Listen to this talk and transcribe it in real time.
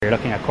you're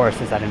looking at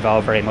courses that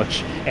involve very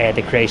much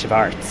the creative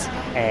arts,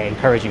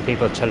 encouraging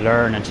people to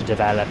learn and to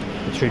develop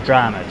through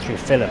drama, through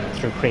film,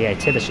 through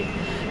creativity.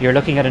 You're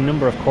looking at a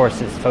number of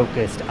courses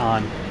focused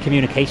on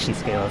communication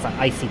skills, on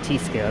ICT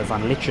skills,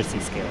 on literacy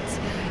skills.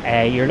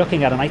 You're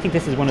looking at, and I think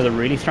this is one of the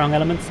really strong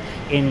elements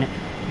in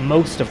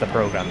most of the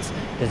programs,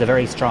 there's a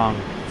very strong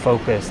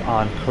focus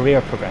on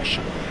career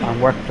progression, on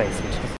work placement.